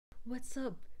What's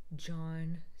up,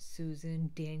 John, Susan,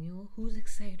 Daniel? Who's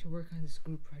excited to work on this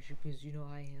group project? Because you know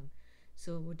I am.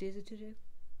 So, what day is it today?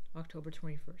 October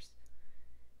 21st.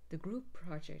 The group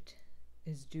project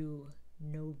is due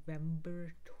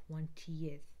November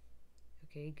 20th.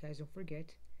 Okay, guys, don't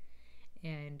forget.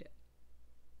 And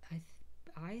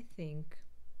I think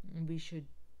we should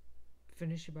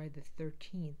finish it by the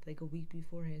 13th, like a week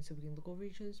beforehand, so we can look over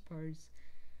each other's parts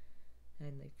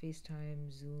and like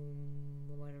FaceTime, Zoom,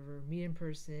 whatever, meet in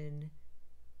person,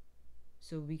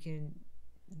 so we can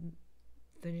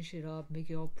finish it up, make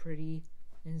it all pretty,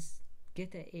 and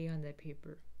get that A on that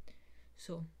paper.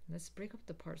 So let's break up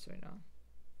the parts right now.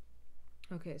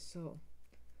 Okay, so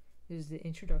there's the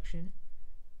introduction,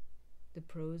 the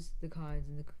pros, the cons,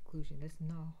 and the conclusion. That's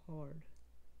not hard.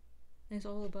 And it's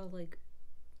all about like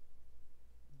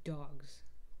dogs.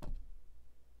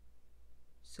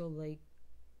 So like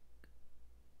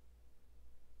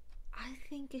I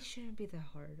think it shouldn't be that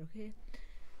hard, okay?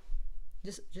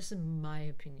 Just in my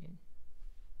opinion.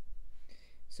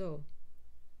 So,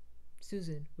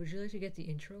 Susan, would you like to get the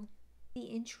intro? The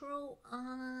intro,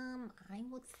 I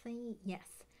would say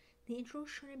yes. The intro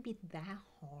shouldn't be that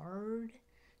hard.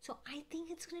 So I think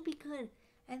it's gonna be good.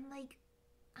 And like,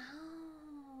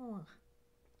 ow,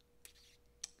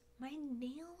 my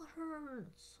nail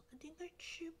hurts. I think I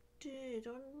chipped it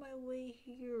on my way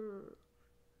here.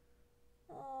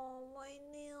 Oh, my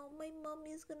nail. My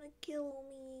mommy's gonna kill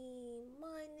me.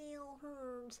 My nail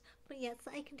hurts. But yes,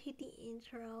 I can take the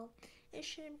intro. It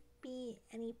shouldn't be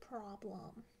any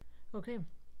problem. Okay,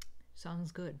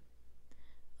 sounds good.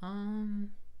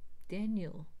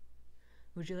 Daniel,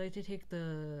 would you like to take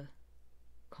the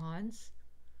cons?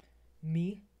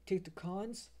 Me? Take the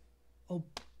cons? Oh,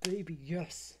 baby,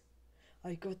 yes.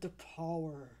 I got the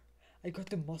power. I got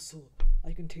the muscle.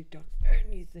 I can take down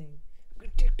anything. I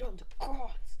can take down the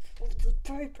cons of the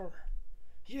paper.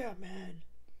 Yeah, man.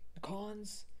 The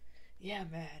cons? Yeah,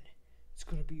 man. It's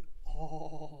gonna be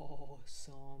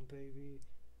awesome, baby.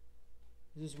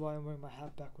 This is why I'm wearing my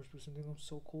hat backwards, because I think I'm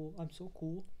so cool. I'm so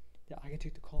cool that I can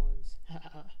take the cons.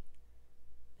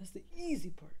 That's the easy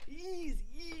part. Easy,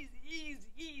 easy, easy,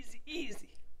 easy,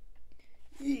 easy.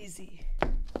 Easy.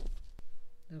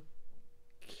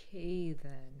 Okay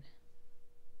then.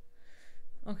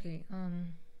 Okay,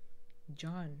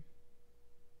 John,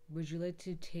 would you like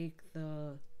to take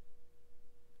the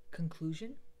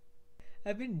conclusion?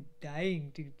 I've been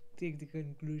dying to take the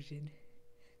conclusion.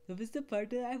 That was the part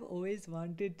that I've always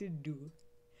wanted to do.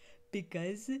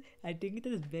 Because I think it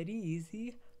is very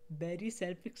easy, very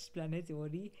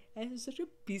self-explanatory, and it's such a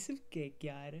piece of cake,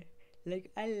 yaar. Like,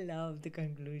 I love the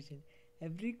conclusion.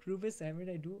 Every group assignment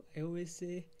I do, I always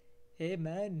say, hey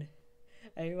man,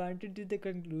 I want to do the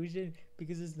conclusion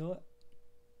because it's no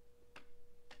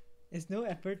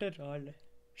effort at all.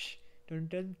 Shh, don't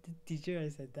tell the teacher I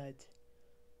said that.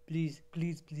 Please,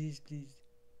 please, please, please,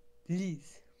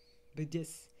 please. But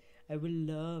yes, I will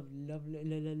love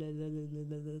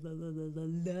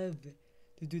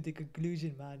to do the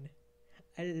conclusion, man.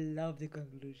 I love the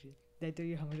conclusion. Did I tell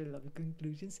you how much I love the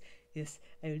conclusions? Yes,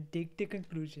 I will take the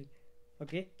conclusion.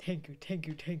 Okay? Thank you, thank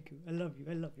you, thank you. I love you,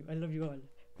 I love you, I love you all.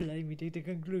 Letting me take the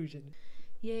conclusion.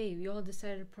 Yay, we all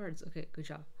decided parts. Okay, good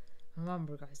job.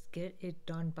 Remember, guys, get it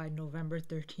done by November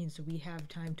 13th so we have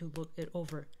time to look it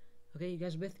over. Okay, you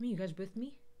guys with me? You guys with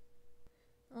me?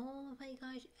 Oh my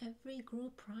gosh, every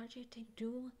group project I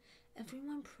do,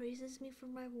 everyone praises me for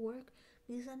my work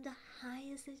because I'm the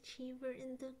highest achiever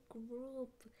in the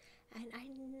group. And I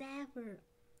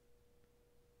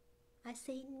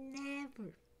say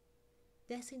never,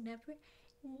 did I say never?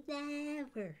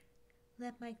 Never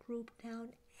let my group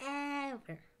down,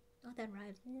 ever. Oh, that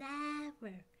rhymes.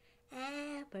 Never,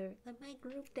 ever let my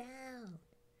group down.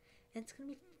 And it's gonna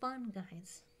be fun,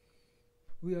 guys.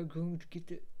 We are going to get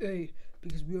the A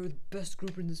because we are the best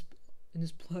group in this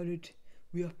planet.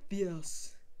 We are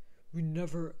fierce. We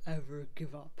never ever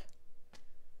give up.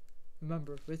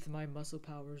 Remember, with my muscle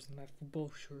powers and my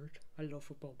football shirt, I love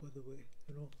football by the way,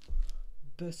 you know.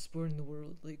 Best sport in the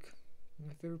world, like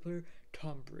my favorite player,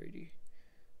 Tom Brady.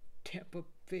 Tampa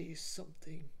Bay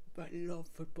something, but I love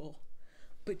football.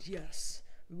 But yes,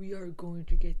 we are going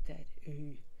to get that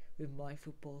A with my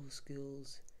football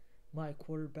skills, my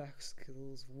quarterback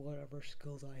skills, whatever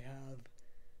skills I have.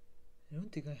 I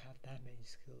don't think I have that many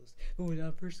skills, but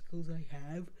whatever skills I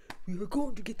have, we are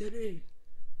going to get that A.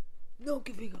 No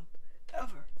giving up,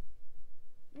 ever.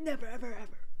 Never, ever,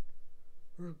 ever.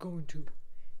 We're going to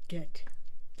get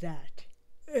that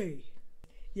A.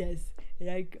 Yes,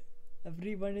 like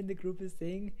everyone in the group is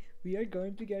saying, we are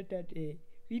going to get that A.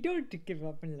 We don't give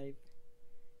up in life.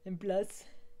 And plus,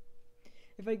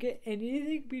 if I get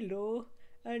anything below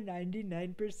a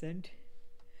 99%,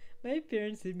 my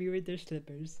parents hit me with their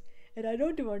slippers, and I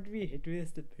don't want to be hit with a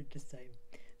slipper this time.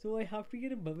 So I have to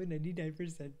get above a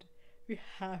 99%. We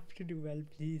have to do well,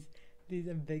 please. Please,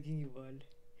 I'm begging you all.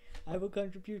 I will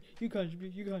contribute, you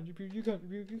contribute, you contribute, you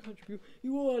contribute, you contribute,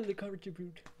 you all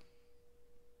contribute. Oh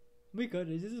my god,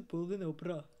 is this a pulled in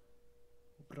Oprah?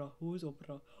 Oprah, who is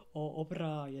Oprah? Oh,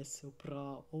 Oprah, yes,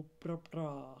 Oprah,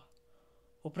 Oprah,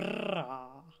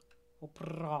 Oprah,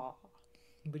 Oprah.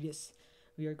 But yes,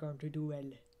 we are going to do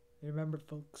well. Remember,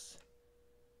 folks,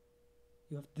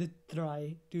 you have to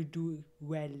try to do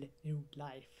well in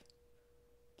life.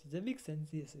 Does that make sense?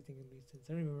 Yes, I think it makes sense.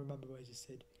 I don't even remember what I just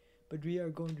said. But we are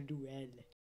going to do well.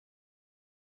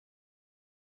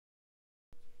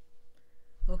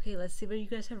 Okay, let's see what you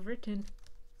guys have written.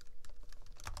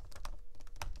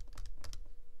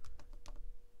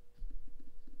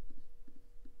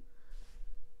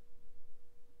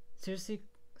 Seriously,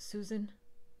 Susan?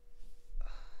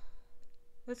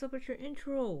 What's up with your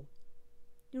intro?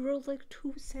 You wrote like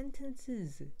 2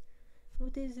 sentences.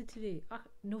 What day is it today?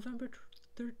 November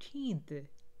 13th.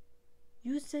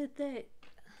 You said that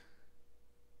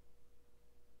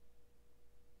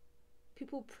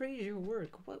people praise your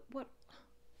work. What?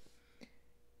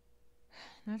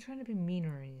 Not trying to be mean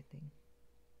or anything,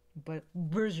 but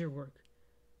where's your work?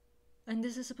 And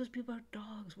this is supposed to be about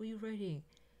dogs. What are you writing?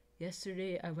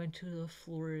 Yesterday I went to the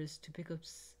florist to pick up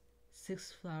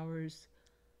 6 flowers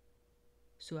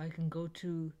so I can go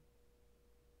to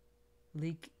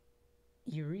Lake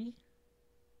Erie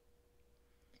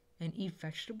and eat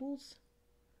vegetables?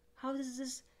 How does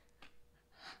this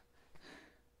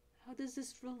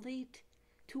relate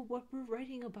to what we're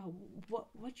writing about?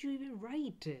 What you even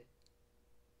write?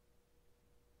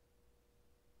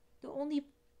 The only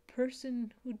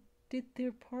person who did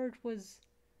their part was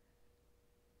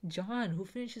John, who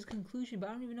finished his conclusion, but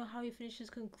I don't even know how he finished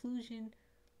his conclusion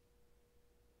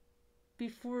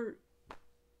before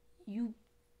you.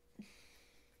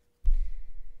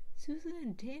 Susan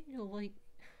and Daniel, like,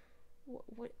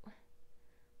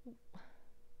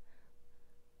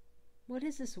 what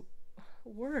is this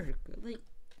work? Like,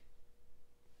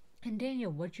 and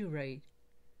Daniel, what'd you write?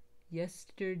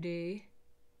 Yesterday,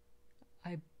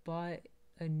 I bought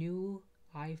a new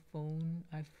iPhone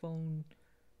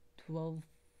 12,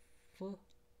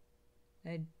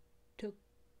 and took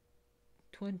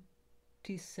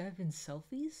 27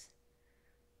 selfies?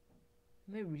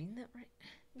 Am I reading that right?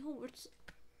 No,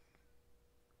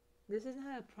 this isn't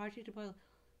a project about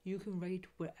you can write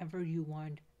whatever you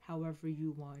want, however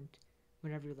you want,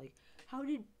 whenever you like. How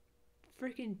did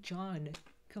freaking John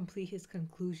complete his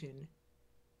conclusion?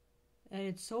 And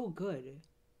it's so good.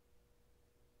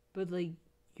 But like,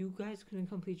 you guys couldn't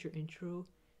complete your intro,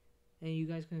 and you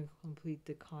guys couldn't complete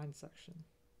the con section.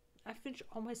 I finished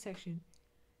all my section,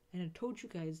 and I told you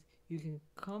guys you can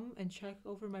come and check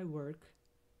over my work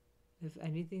if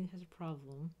anything has a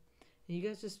problem, and you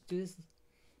guys just do this.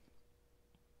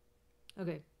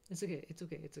 Okay, it's okay.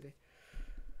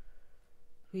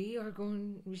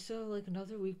 We still have like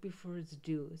another week before it's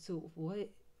due. So what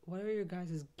are your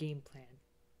guys' game plan?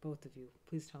 Both of you,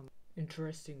 please tell me.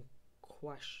 Interesting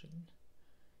question.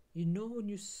 You know, when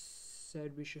you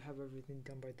said we should have everything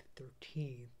done by the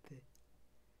 13th,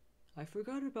 I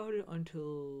forgot about it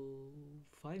until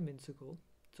 5 minutes ago,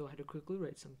 so I had to quickly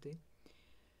write something.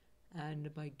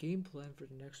 And my game plan for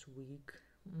the next week,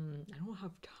 I don't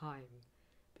have time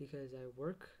because I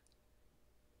work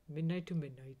midnight to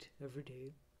midnight every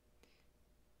day.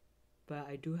 But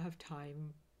I do have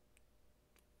time.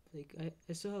 Like,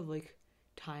 I still have like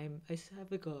time. I still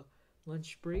have like a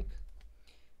lunch break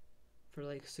for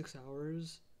like 6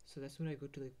 hours, so that's when I go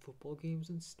to like football games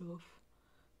and stuff.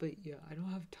 But yeah, I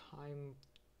don't have time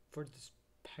for this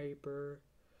paper,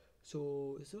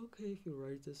 so is it okay if you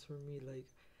write this for me?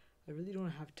 Like, I really don't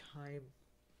have time,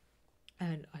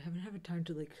 and I haven't had time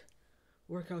to like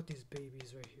work out these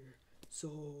babies right here.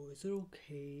 So is it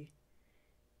okay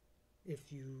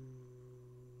if you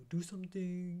do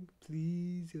something,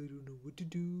 please? I don't know what to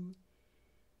do.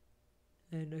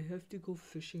 And I have to go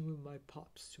fishing with my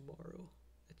pops tomorrow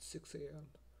at 6 a.m.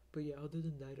 But yeah, other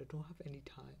than that, I don't have any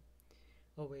time.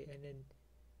 Oh wait, and then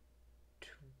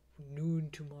noon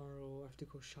tomorrow, I have to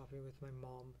go shopping with my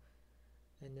mom.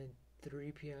 And then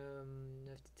 3 p.m,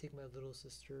 I have to take my little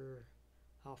sister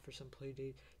out for some play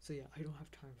date. So yeah, I don't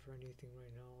have time for anything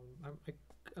right now.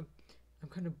 I'm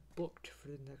kind of booked for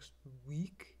the next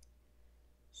week.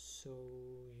 So,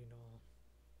 you know.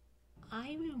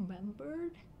 I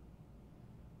remembered,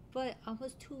 but I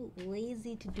was too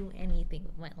lazy to do anything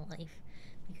with my life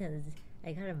because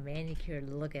I got a manicure.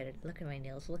 Look at it. Look at my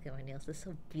nails. Look at my nails. They're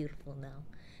so beautiful now.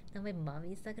 Now my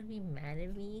mommy's not gonna be mad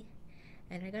at me.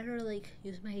 And I gotta like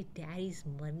use my daddy's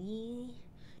money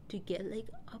to get like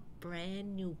a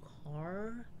brand new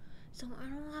car. So I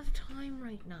don't have time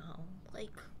right now.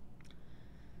 Like,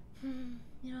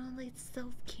 you know, like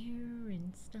self-care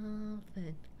and stuff.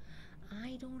 And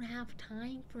I don't have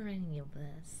time for any of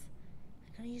this.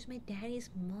 I gotta use my daddy's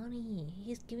money.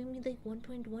 He's giving me like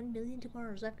 1.1 million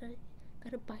tomorrow. So I've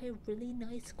gotta buy a really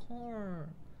nice car.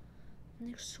 And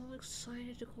they're so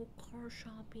excited to go car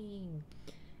shopping.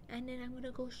 And then I'm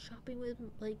gonna go shopping with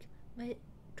like my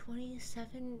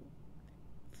 27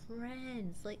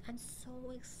 friends. Like, I'm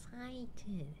so excited.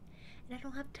 And I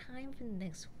don't have time for the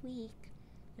next week.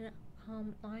 And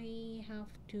I have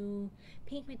to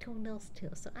paint my toenails too,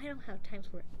 so I don't have time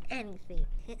for anything.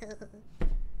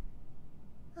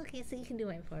 Okay, so you can do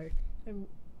my part. Or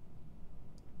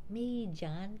maybe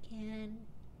John can.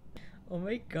 Oh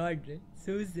my god,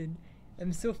 Susan.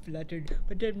 I'm so flattered,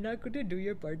 but I'm not going to do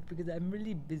your part because I'm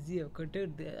really busy. I've got to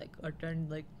like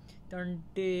attend like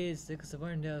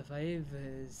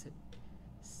 26.5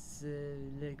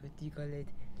 like what do you call it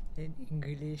in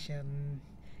English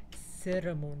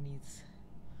ceremonies.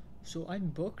 So I'm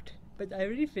booked, but I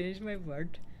already finished my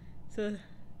part. So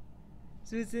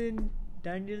Susan,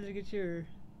 Daniel, get your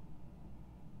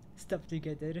stuff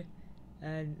together,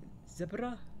 and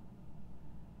Zebra,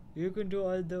 you can do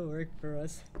all the work for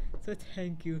us. So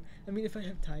thank you. I mean, if I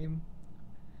have time,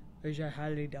 which I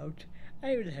highly doubt,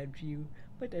 I will help you,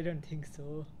 but I don't think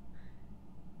so.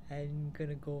 I'm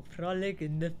gonna go frolic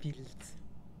in the fields.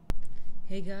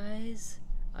 Hey guys,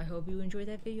 I hope you enjoyed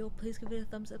that video. Please give it a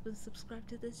thumbs up and subscribe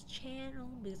to this channel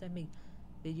because I make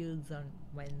videos on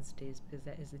Wednesdays because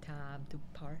that is the time to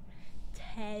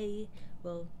partay.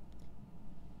 Well,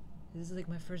 this is like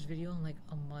my first video in like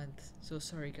a month, so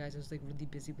sorry guys, I was like really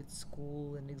busy with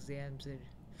school and exams and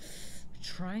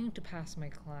trying to pass my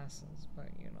classes, but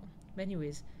you know. But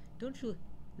anyways, don't you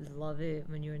love it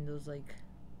when you're in those like,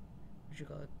 what you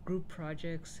call it, group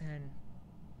projects and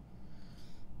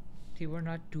people are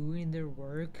not doing their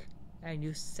work and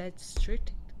you set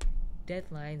strict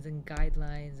deadlines and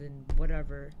guidelines and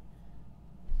whatever,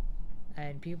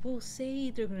 and people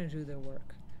say they're gonna do their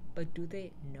work, but do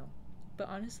they? No. But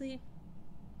honestly,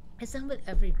 it's not with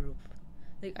every group.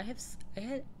 Like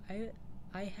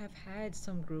I have had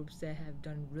some groups that have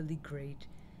done really great,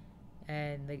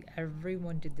 and like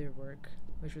everyone did their work,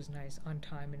 which was nice, on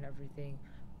time and everything,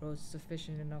 wrote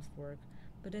sufficient enough work.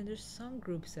 But then there's some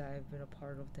groups that I've been a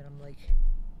part of that I'm like,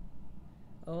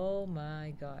 oh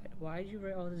my god, why did you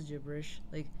write all this gibberish?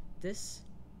 Like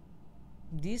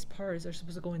these parts are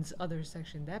supposed to go in this other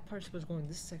section, that part's supposed to go in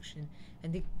this section,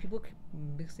 and people keep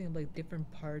mixing up like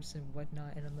different parts and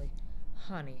whatnot, and I'm like,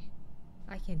 honey,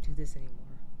 I can't do this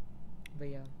anymore. But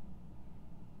yeah,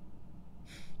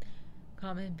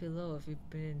 comment below if you've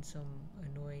been in some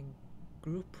annoying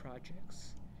group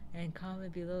projects, and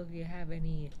comment below if you have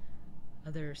any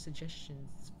other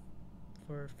suggestions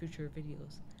for future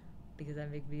videos, because I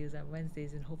make videos on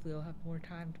Wednesdays and hopefully I'll have more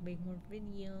time to make more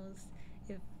videos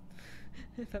if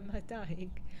if I'm not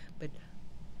dying. But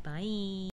bye.